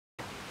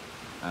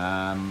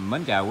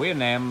Mến chào quý anh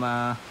em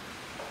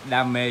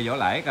đam mê võ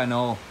lãi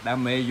cano,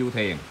 đam mê du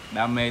thuyền,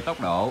 đam mê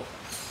tốc độ,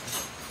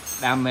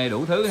 đam mê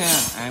đủ thứ ha.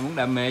 Ai muốn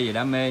đam mê gì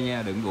đam mê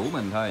nha, đừng rủ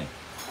mình thôi.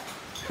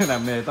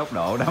 Đam mê tốc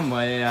độ, đam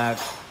mê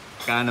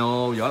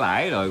cano võ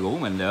lãi rồi rủ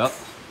mình được.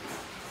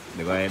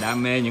 Rồi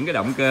đam mê những cái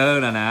động cơ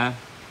này nè,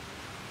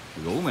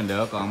 rủ mình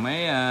được. Còn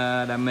mấy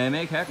đam mê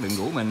mấy khác đừng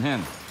rủ mình ha,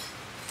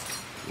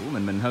 rủ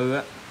mình hư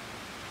á.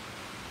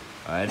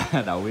 Rồi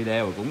đầu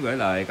video cũng gửi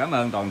lời cảm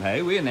ơn toàn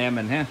thể quý anh em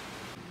mình ha.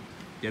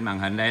 Trên màn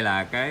hình đây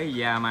là cái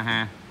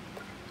Yamaha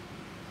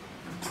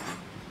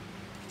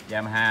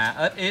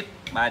SX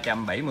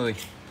 370,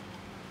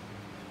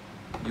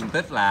 dung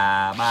tích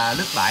là 3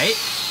 lít 7.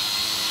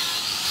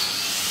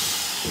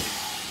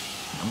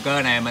 Động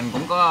cơ này mình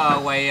cũng có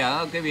quay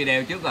ở cái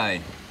video trước rồi.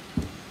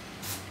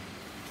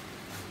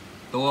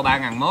 Tua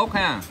 3001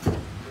 ha,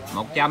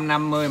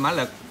 150 mã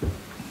lực.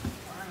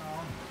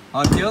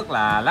 Hôm trước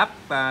là lắp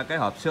cái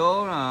hộp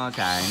số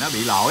xài nó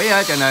bị lỗi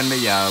á, cho nên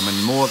bây giờ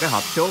mình mua cái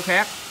hộp số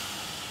khác.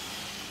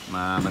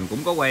 Mà mình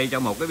cũng có quay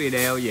trong một cái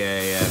video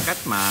về cách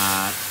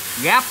mà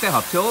gáp cái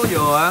hộp số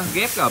vô á,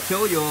 ghép cái hộp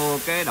số vô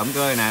cái động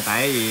cơ này.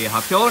 Tại vì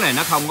hộp số này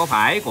nó không có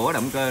phải của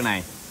động cơ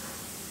này,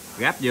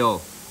 gáp vô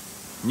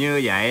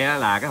như vậy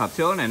là cái hộp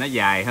số này nó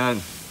dài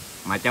hơn.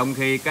 Mà trong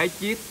khi cái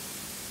chiếc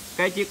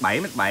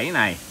 7m7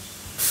 này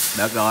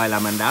đợt rồi là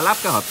mình đã lắp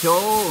cái hộp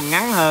số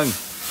ngắn hơn,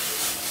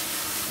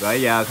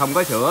 rồi giờ không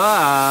có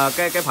sửa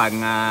cái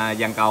phần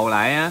dàn cầu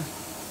lại á,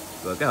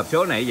 rồi cái hộp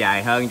số này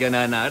dài hơn, cho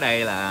nên ở đây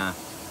là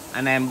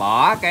anh em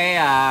bỏ cái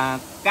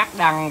cắt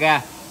đăng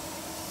ra,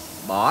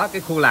 bỏ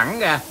cái khu lẳng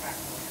ra,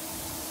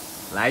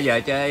 lại giờ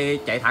chơi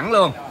chạy thẳng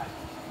luôn.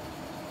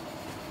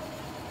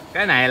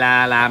 Cái này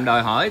là làm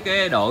đòi hỏi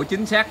cái độ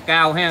chính xác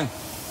cao ha,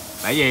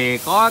 tại vì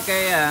có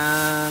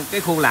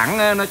cái khu lẳng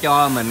á, nó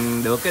cho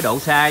mình được cái độ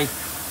sai,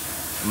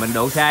 mình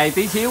độ sai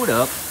tí xíu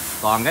được.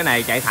 Còn cái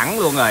này chạy thẳng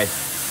luôn rồi,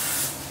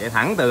 chạy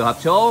thẳng từ hộp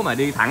số mà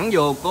đi thẳng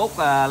vô cốt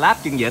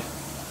láp chân vịt,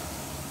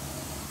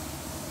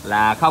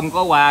 là không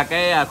có qua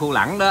cái khu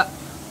lẳng đó.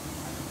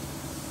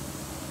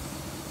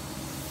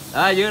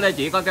 Đó, dưới đây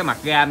chỉ có cái mặt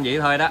gam vậy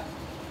thôi đó,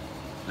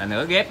 là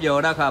nửa ghép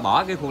vô đó,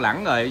 bỏ cái khu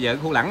lẳng rồi. Giờ cái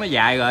khu lẳng nó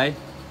dài rồi,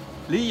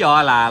 lý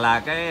do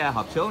là cái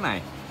hộp số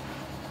này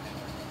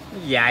nó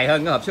dài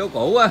hơn cái hộp số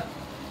cũ á,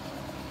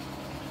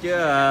 chứ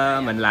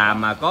mình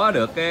làm mà có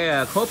được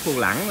cái khốp khu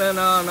lẳng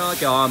đó, nó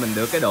cho mình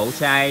được cái độ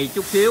sai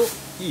chút xíu.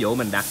 Ví dụ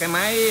mình đặt cái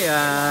máy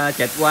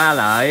chệch qua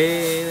lại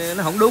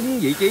nó không đúng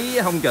vị trí,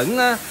 không chuẩn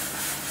á,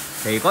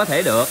 thì có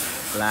thể được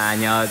là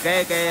nhờ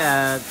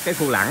cái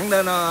khu lẳng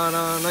đó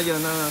nó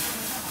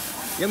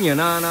giống như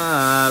nó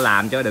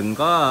làm cho đừng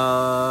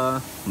có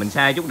mình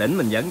sai chút đỉnh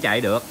mình vẫn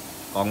chạy được.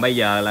 Còn bây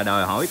giờ là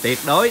đòi hỏi tuyệt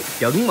đối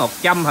chuẩn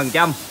 100%,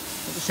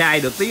 không sai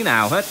được tí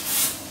nào hết.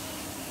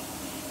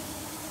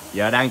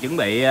 Giờ đang chuẩn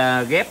bị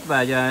ghép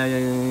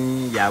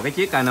vào cái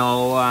chiếc cano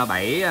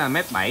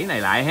 7m7 này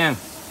lại ha.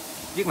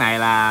 Chiếc này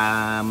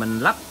là mình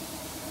lắp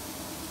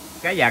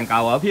cái dàn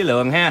cầu ở phía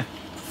lườn ha,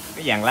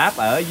 cái dàn láp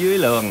ở dưới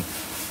lườn.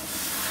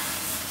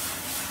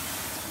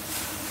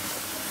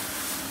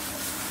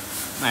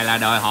 Này là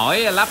đòi hỏi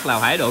lắp là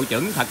phải độ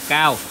chuẩn thật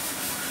cao,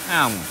 thấy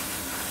không?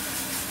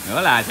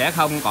 Nữa là sẽ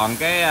không còn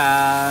cái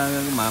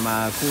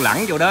mà khu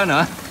lẳng chỗ đó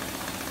nữa.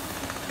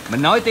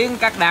 Mình nói tiếng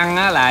cắt đăng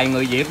á, là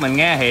người Việt mình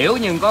nghe hiểu,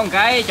 nhưng có một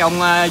cái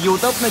trong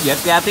YouTube nó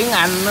dịch ra tiếng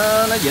Anh,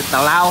 nó dịch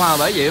tào lao ha,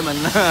 bởi vậy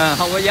mình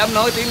không có dám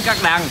nói tiếng cắt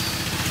đăng.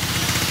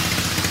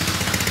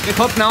 Cái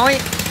khớp nói.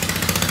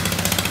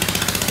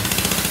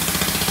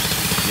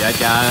 Giờ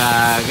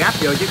chờ gáp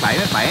vô chiếc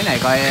 7m7 này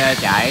coi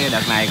chạy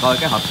đợt này coi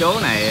cái hộp số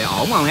này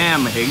ổn không ha.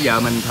 Mà hiện giờ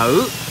mình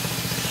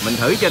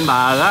thử trên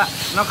bờ á,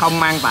 nó không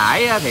mang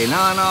tải á, thì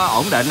nó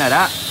ổn định rồi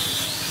đó.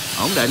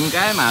 Ổn định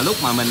cái mà lúc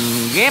mà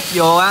mình ghép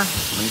vô á,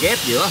 mình ghép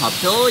giữa hộp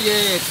số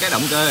với cái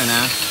động cơ này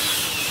nè.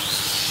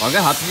 Còn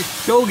cái hộp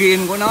số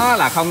riêng của nó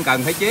là không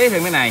cần phải chế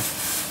thêm cái này,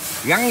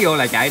 gắn vô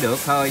là chạy được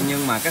thôi.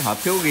 Nhưng mà cái hộp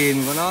số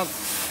riêng của nó,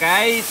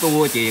 cái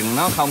tua chuyền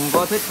nó không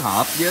có thích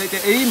hợp với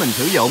cái ý mình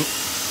sử dụng.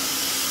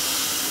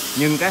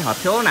 Nhưng cái hộp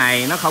số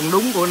này nó không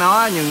đúng của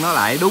nó, nhưng nó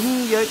lại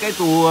đúng với cái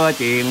tua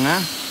chuyền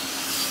á,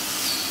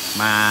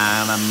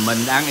 mà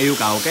mình đang yêu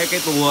cầu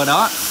cái tua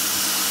đó,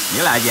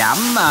 nghĩa là giảm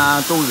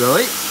tua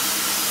rưỡi.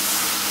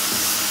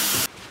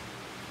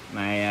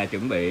 Này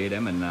chuẩn bị để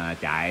mình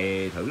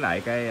chạy thử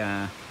lại cái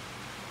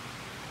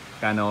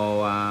cano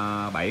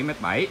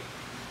 7m7.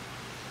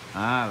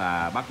 Đó,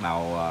 là bắt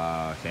đầu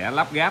sẽ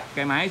lắp ráp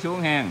cái máy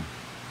xuống ha.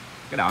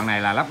 Cái đoạn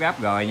này là lắp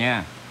ráp rồi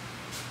nha.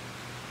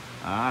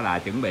 Đó là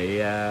chuẩn bị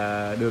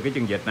đưa cái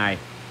chân vịt này.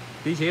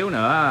 Tí xíu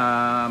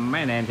nữa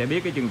mấy anh em sẽ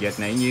biết cái chân vịt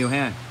này nhiêu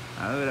ha.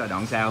 Ở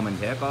đoạn sau mình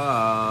sẽ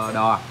có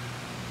đo.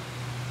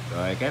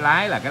 Rồi cái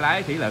lái là cái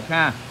lái thủy lực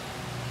ha.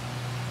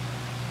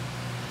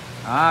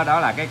 Đó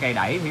là cái cây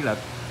đẩy thủy lực.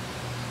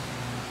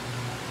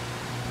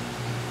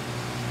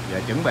 Giờ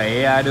chuẩn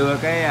bị đưa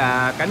cái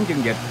cánh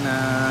chân vịt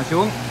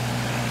xuống.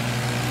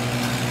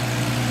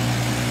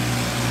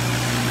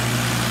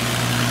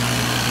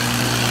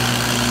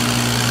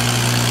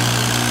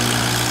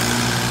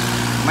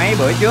 Mấy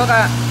bữa trước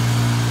á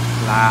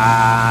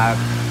là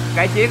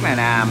cái chiếc này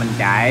nè, mình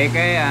chạy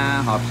cái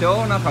hộp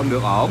số nó không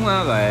được ổn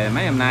á, rồi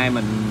mấy hôm nay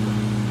mình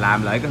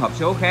làm lại cái hộp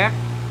số khác.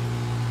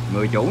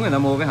 Người chủ người ta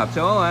mua cái hộp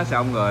số á,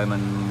 xong rồi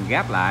mình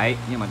ghép lại,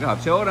 nhưng mà cái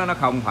hộp số đó nó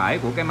không phải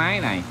của cái máy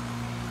này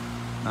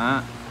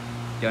đó,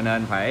 cho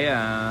nên phải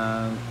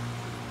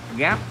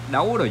ghép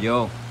đấu rồi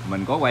vô.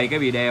 Mình có quay cái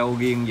video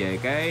riêng về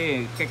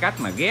cái cách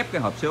mà ghép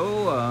cái hộp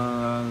số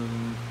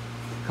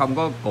không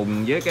có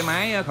cùng với cái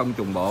máy, không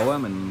trùng bộ á,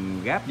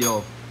 mình ghép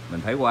vô.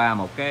 Mình phải qua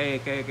một cái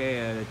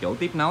chỗ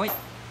tiếp nối.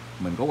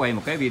 Mình có quay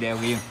một cái video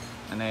riêng,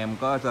 anh em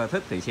có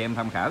thích thì xem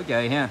tham khảo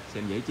chơi ha,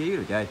 xem giải trí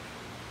rồi chơi.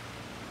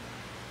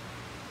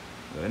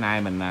 Bữa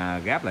nay mình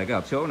ghép lại cái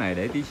hộp số này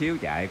để tí xíu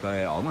chạy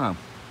coi ổn không.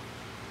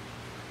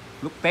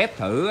 Lúc test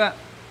thử á,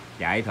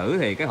 chạy thử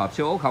thì cái hộp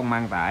số không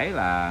mang tải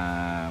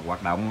là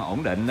hoạt động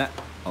ổn định đó,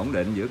 ổn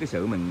định giữa cái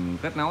sự mình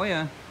kết nối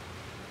á.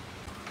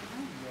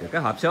 Thì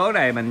cái hộp số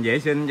này mình vệ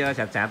sinh cho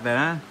sạch sạch rồi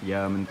đó.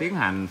 Giờ mình tiến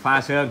hành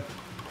pha sơn,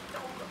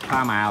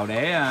 pha màu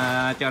để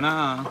cho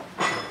nó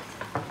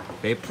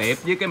tiệp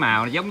với cái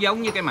màu giống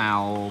với cái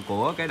màu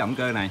của cái động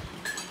cơ này.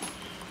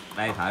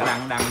 Đây thợ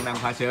đang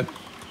pha sơn.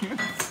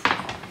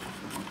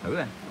 Thử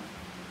rồi,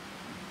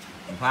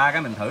 mình pha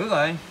cái mình thử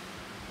rồi,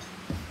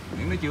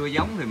 những nó chưa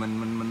giống thì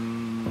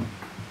mình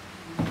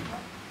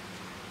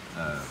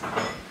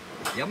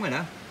giống rồi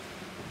nữa.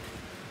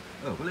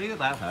 Có lý cái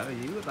ta, thợ là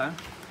dữ cái ta.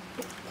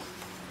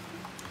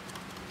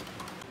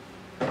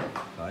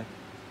 Rồi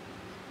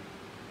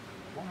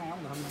quán 2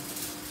 ống được không?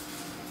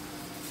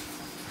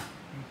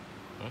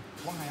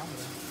 Quán 2 ống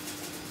được không?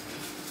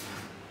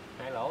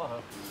 2 lỗ hả?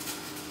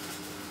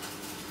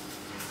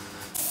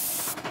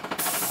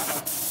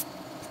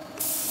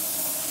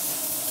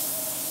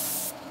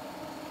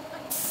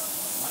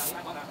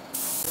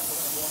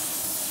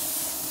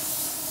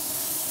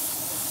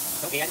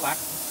 Số kia các bạn.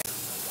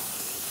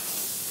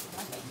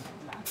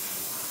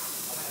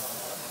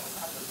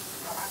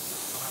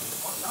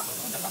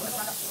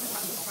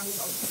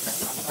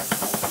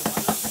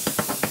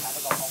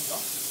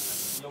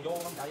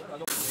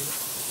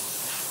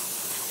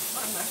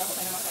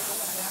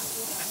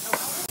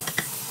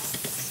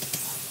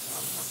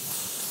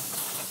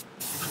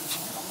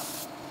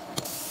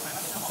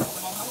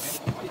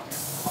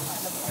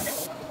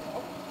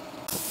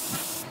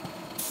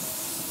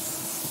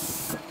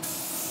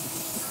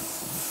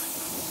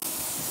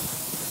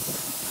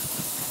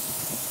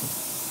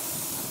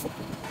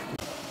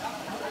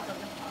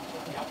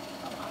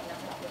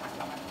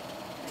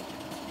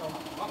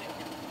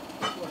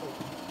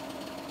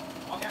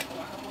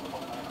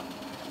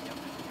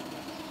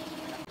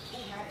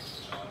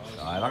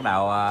 Rồi bắt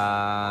đầu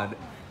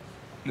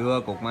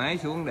đưa cục máy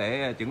xuống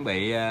để chuẩn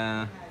bị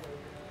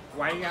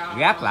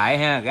gáp lại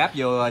ha, gáp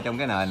vô trong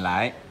cái nền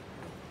lại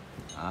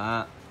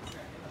đó.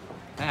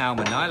 Thấy không,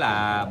 mình nói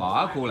là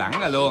bỏ khu lẳng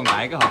ra luôn,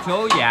 tại cái hộp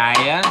số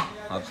dài á,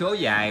 hộp số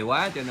dài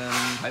quá cho nên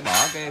phải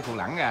bỏ cái khu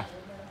lẳng ra.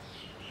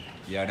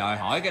 Giờ đòi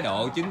hỏi cái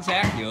độ chính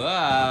xác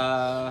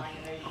giữa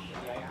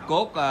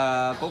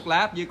cốt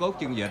láp với cốt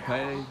chân vịt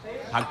phải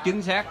thật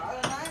chính xác.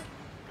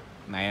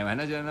 Này mà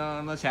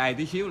nó sai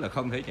tí xíu là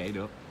không thể chạy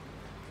được.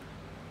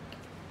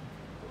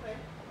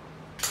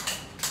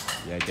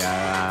 Giờ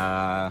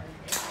chờ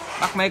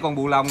bắt mấy con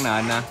bu lông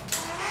nền nè.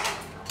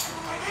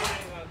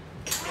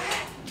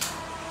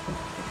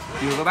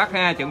 Chưa có bắt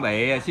ha, chuẩn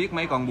bị siết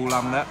mấy con bu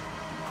lông đó.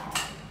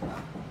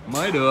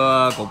 Mới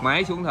đưa cục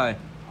máy xuống thôi,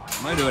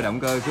 mới đưa động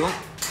cơ xuống.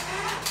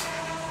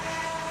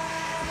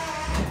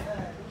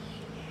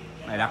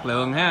 Này đặt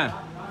lườn ha.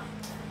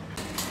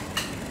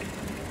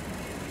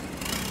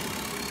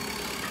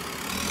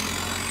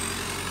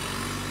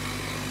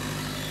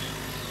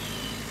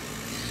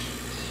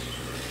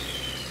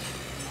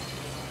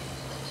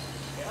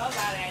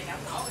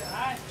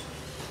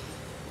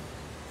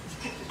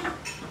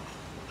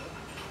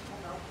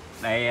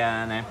 Đây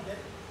nè,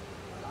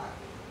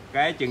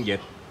 cái chân vịt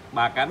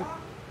 3 cánh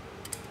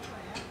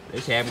để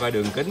xem coi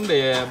đường kính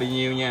bao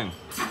nhiêu nha.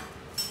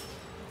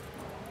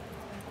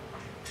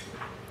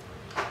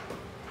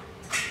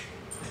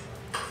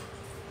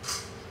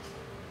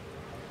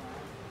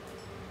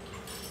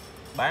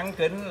 Bán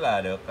kính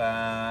là được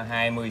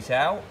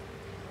 26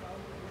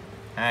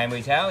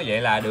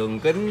 vậy là đường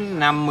kính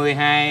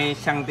 52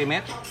 cm.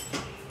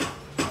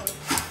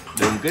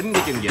 Đường kính của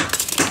chân vịt.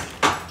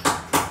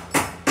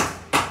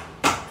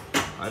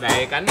 Ở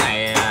đây cánh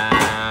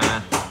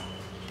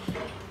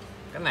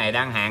này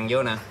đang hàng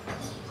vô nè,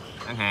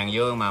 đang hàng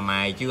vô mà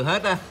mài chưa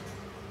hết á,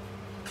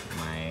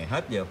 mài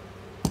hết vô.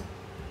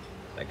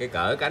 Tại cái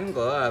cỡ cánh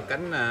của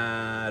cánh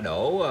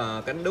đổ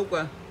cánh đúc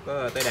á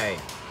có tới đây,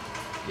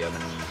 giờ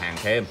mình hàng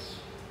thêm.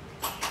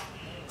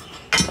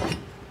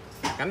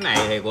 Cánh này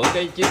thì của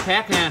cái chiếc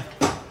khác ha,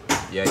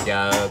 giờ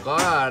chờ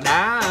có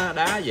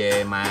đá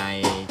về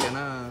mài cho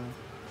nó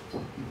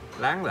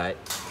láng lại.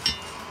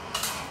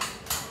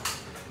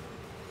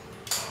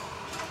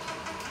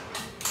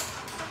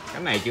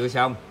 Cánh này chưa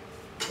xong,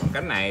 còn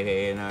cánh này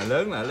thì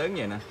lớn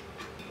vậy nè.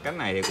 Cánh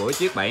này thì của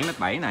chiếc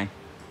 7m7 này,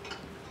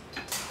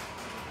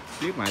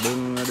 chiếc mà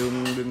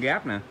đương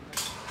gáp nè.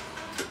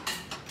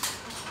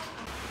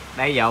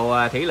 Đây dầu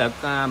thủy lực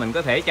mình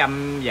có thể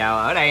châm vào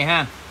ở đây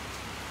ha.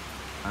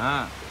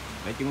 Đó,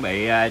 để chuẩn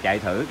bị chạy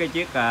thử cái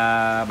chiếc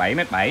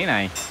 7m7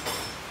 này.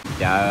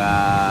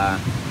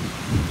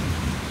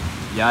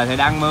 Giờ thì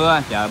đang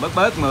mưa, chờ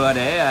bớt mưa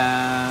để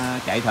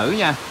chạy thử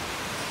nha.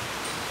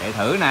 Chạy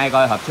thử nay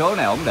coi hộp số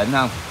này ổn định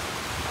không.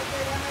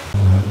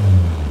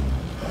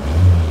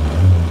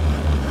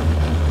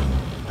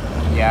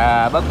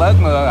 Giờ bớt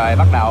mưa rồi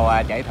bắt đầu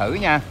chạy thử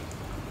nha.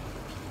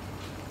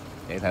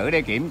 Chạy thử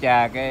để kiểm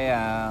tra cái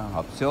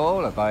hộp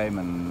số, là coi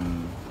mình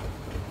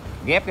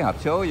ghép cái hộp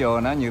số vô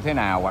nó như thế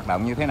nào, hoạt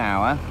động như thế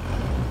nào á.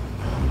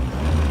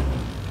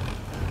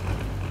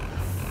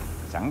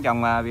 Sẵn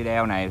trong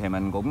video này thì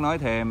mình cũng nói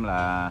thêm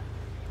là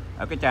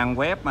ở cái trang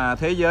web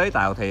thế giới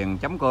tàu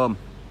thuyền.com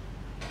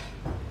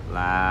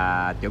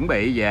là chuẩn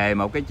bị về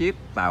một cái chiếc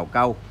tàu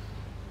câu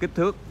kích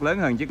thước lớn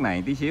hơn chiếc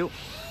này tí xíu.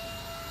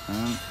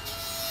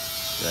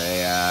 Rồi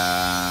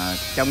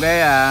trong cái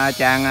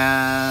trang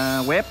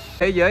web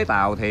thế giới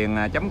tàu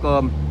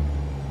thuyền.com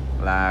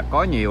là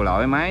có nhiều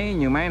loại máy,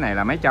 như máy này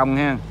là máy trong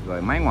ha,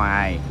 rồi máy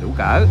ngoài đủ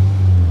cỡ,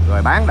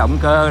 rồi bán động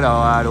cơ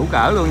rồi đủ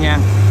cỡ luôn nha.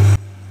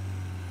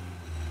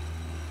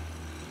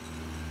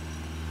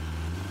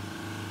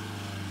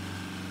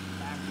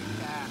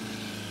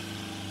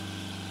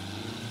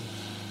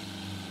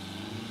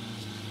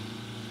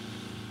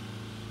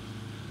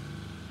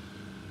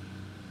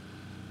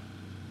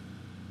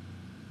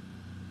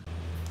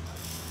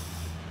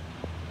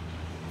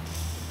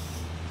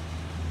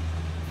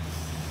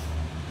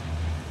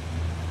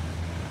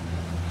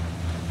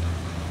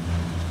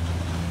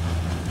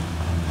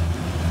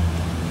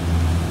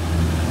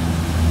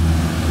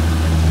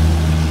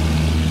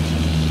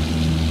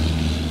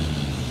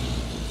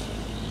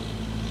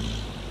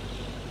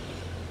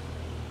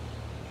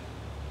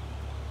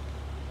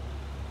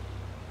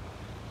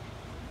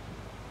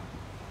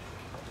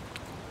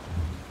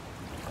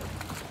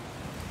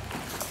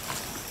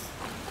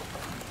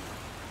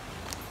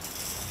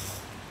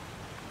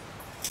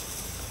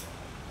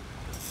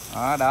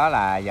 Đó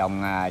là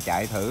dòng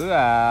chạy thử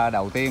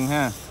đầu tiên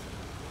ha.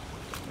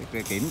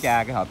 Để kiểm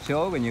tra cái hộp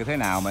số như thế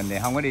nào, mình thì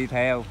không có đi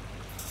theo.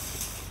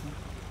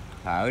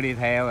 Thợ đi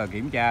theo là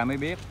kiểm tra mới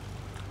biết.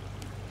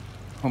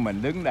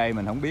 Mình đứng đây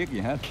mình không biết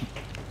gì hết.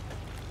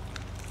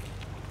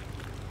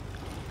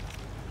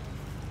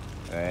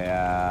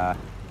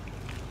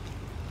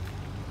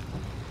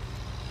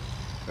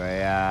 Rồi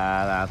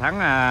là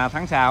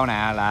tháng sau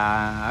nè,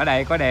 là ở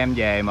đây có đem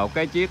về một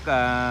cái chiếc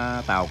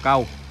tàu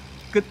câu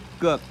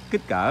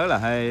kích cỡ là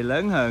hơi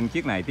lớn hơn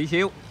chiếc này tí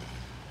xíu.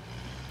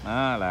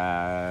 Đó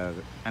là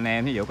anh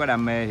em ví dụ có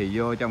đam mê thì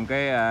vô trong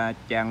cái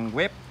trang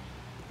web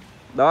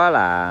đó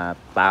là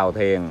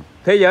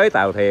thế giới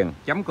tàu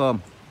thuyền.com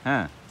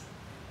ha.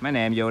 Mấy anh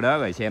em vô đó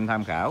rồi xem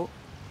tham khảo.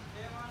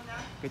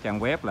 Cái trang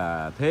web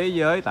là thế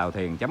giới tàu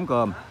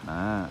thuyền.com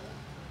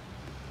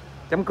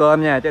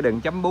 .com nha, chứ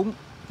đừng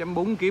chấm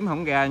bún kiếm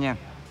không ra nha.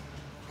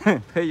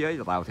 Thế giới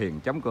tàu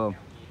thuyền.com.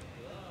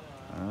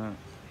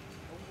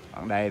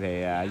 Còn đây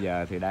thì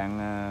giờ thì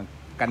đang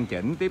canh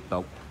chỉnh tiếp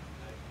tục.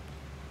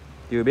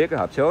 Chưa biết cái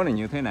hộp số này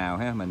như thế nào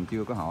ha, mình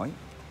chưa có hỏi.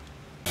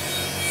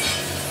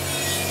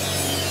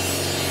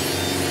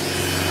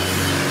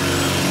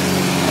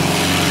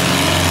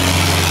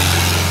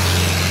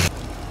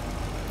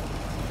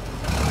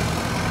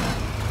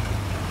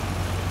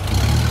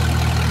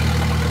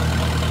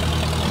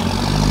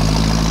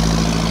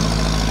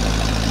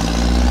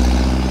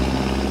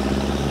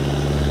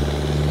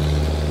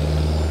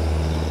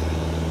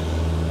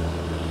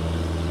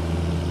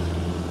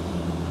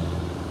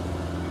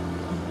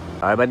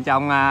 Rồi bên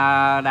trong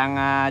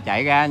đang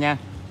chạy ra nha.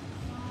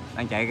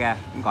 Đang chạy ra,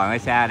 cũng còn hơi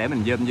xa, để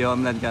mình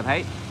zoom lên cho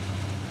thấy.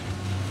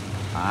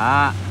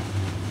 Đó.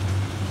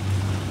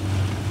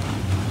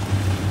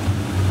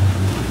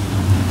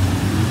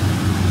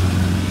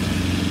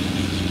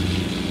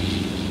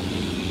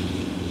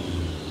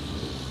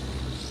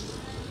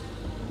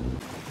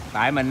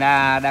 Tại mình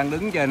đang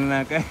đứng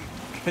trên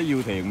cái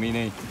du thuyền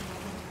mini.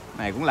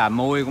 Này cũng làm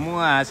mui cũng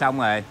muốn xong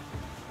rồi.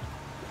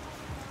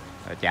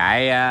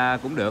 Chạy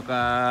cũng được,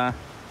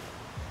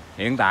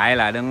 hiện tại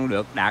là đang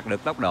đạt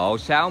được tốc độ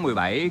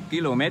 67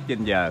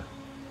 km/h.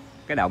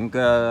 Cái động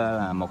cơ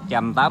là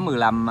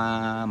 185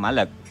 mã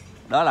lực.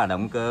 Đó là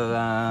động cơ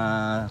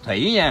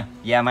thủy nha,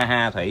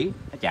 Yamaha thủy.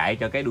 Nó chạy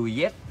cho cái đuôi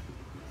Z.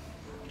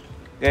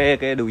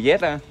 Cái đuôi Z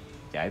đó,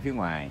 chạy phía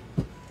ngoài.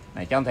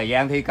 Này trong thời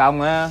gian thi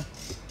công á,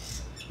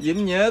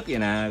 dính nhớt vậy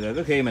nè, rồi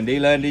có khi mình đi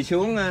lên đi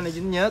xuống nó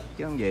dính nhớt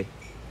chứ không gì.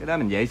 Cái đó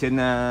mình vệ sinh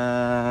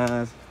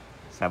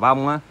xà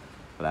bông á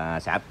là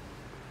sạch.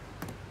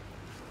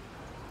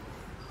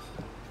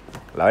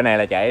 Loại này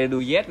là chạy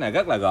đuôi Z này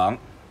rất là gọn.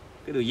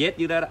 Cái đuôi Z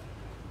dưới đó đó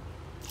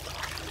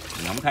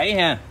mình không thấy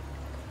ha.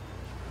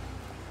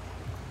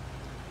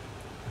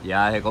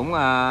 Giờ thì cũng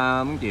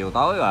muốn chiều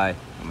tối rồi,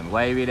 mình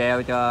quay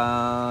video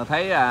cho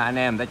thấy anh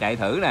em người ta chạy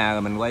thử nè,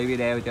 rồi mình quay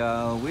video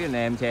cho quý anh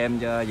em xem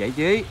cho giải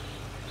trí.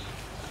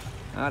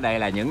 Đó, đây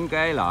là những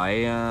cái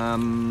loại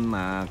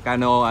mà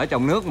cano ở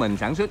trong nước mình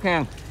sản xuất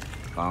ha.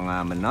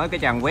 Còn mình nói cái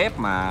trang web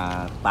mà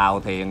tàu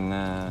thuyền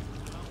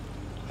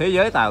Thế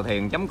giới tàu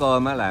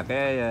thuyền.com á là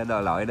cái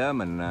loại đó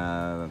mình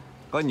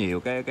có nhiều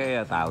cái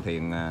tàu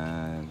thuyền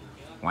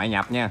ngoại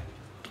nhập nha,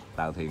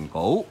 tàu thuyền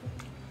cũ,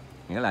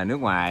 nghĩa là nước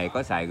ngoài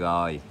có xài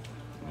rồi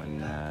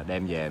mình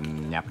đem về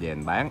nhập về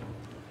mình bán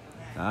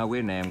đó. Quý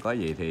anh em có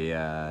gì thì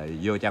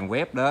vô trang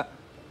web đó,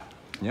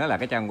 nhớ là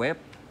cái trang web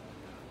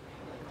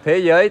thế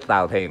giới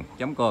tàu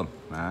thuyền.com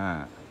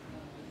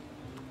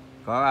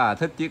có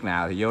thích chiếc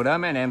nào thì vô đó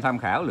mấy anh em tham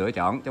khảo lựa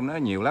chọn, trong đó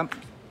nhiều lắm,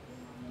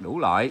 đủ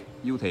loại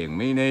du thuyền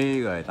mini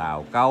rồi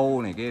tàu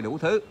câu này kia đủ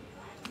thứ.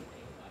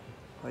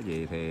 Có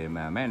gì thì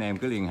mà mấy anh em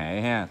cứ liên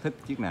hệ ha, thích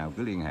chiếc nào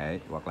cứ liên hệ,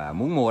 hoặc là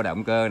muốn mua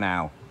động cơ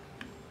nào,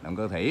 động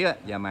cơ thủy á,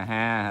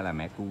 Yamaha hay là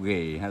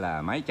Mercury hay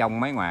là máy trong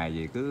máy ngoài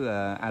gì cứ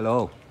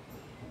alo.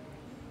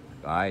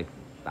 Rồi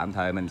tạm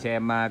thời mình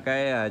xem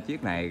cái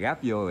chiếc này gáp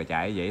vô rồi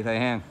chạy vậy thôi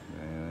ha.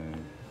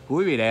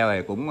 Cuối video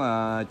thì cũng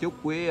chúc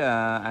quý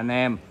anh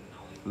em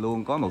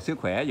luôn có một sức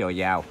khỏe dồi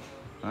dào,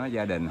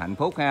 gia đình hạnh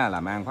phúc ha,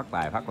 làm ăn phát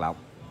tài phát lộc.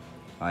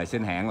 Rồi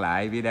xin hẹn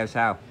lại video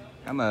sau.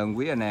 Cảm ơn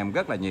quý anh em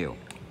rất là nhiều.